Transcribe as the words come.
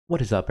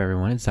What is up,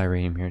 everyone? It's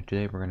Iranium here.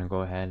 Today we're gonna go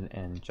ahead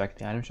and check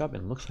the item shop.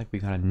 It looks like we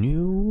got a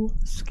new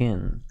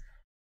skin.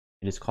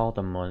 It is called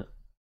the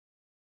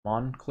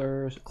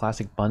MONGLER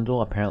Classic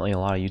Bundle. Apparently a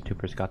lot of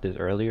YouTubers got this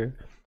earlier,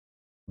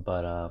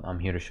 but I'm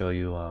here to show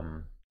you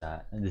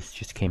that this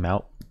just came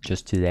out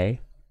just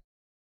today.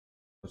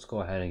 Let's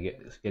go ahead and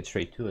get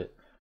straight to it.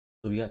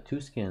 So we got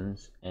two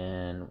skins,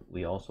 and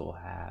we also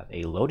have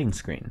a loading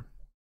screen.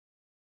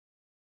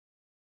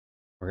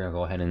 We're gonna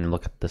go ahead and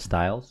look at the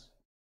styles.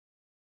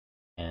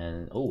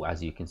 And oh,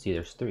 as you can see,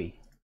 there's three.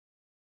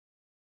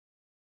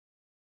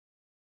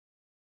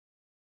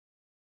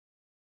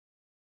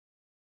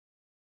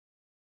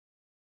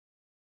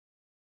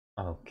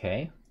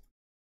 Okay.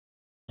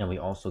 And we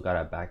also got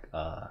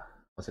a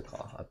what's it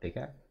called? A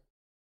pickaxe.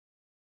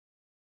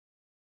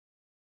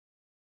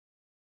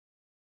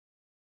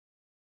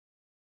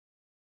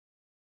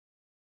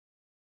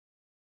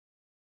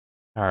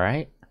 All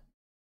right.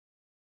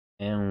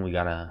 And we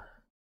got a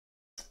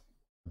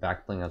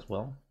back bling as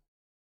well.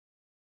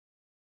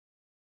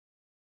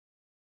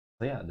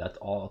 So yeah, that's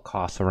all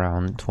costs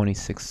around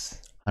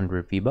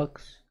 2,600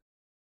 V-Bucks.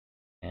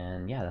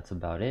 And yeah, that's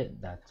about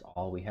it. That's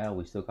all we have.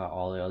 We still got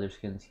all the other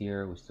skins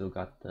here. We still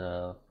got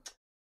the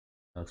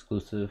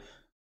exclusive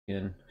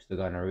skin. We still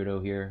got Naruto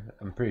here.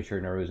 I'm pretty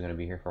sure Naruto's gonna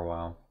be here for a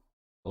while.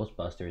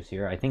 Ghostbuster's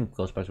here. I think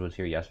Ghostbuster was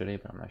here yesterday,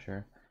 but I'm not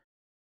sure.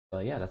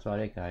 But yeah, that's about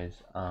it,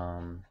 guys.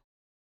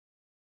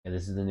 Yeah,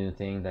 this is the new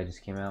thing that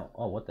just came out.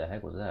 Oh, what the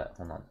heck was that?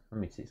 Hold on,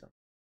 let me see something.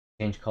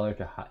 Change color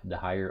to the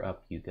higher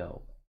up you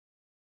go.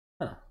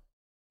 Huh,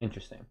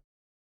 interesting.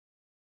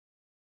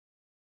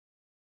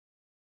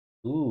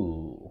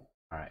 Ooh,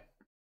 alright.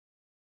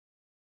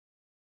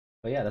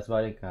 But yeah, that's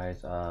about it,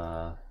 guys.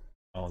 I'll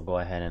go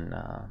ahead and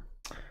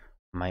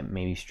might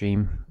maybe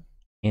stream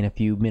in a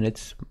few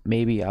minutes,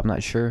 maybe, I'm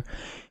not sure.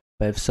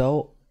 But if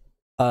so,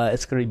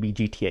 it's gonna be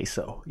GTA.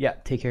 So yeah,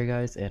 take care,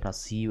 guys, and I'll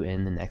see you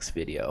in the next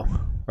video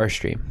or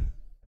stream.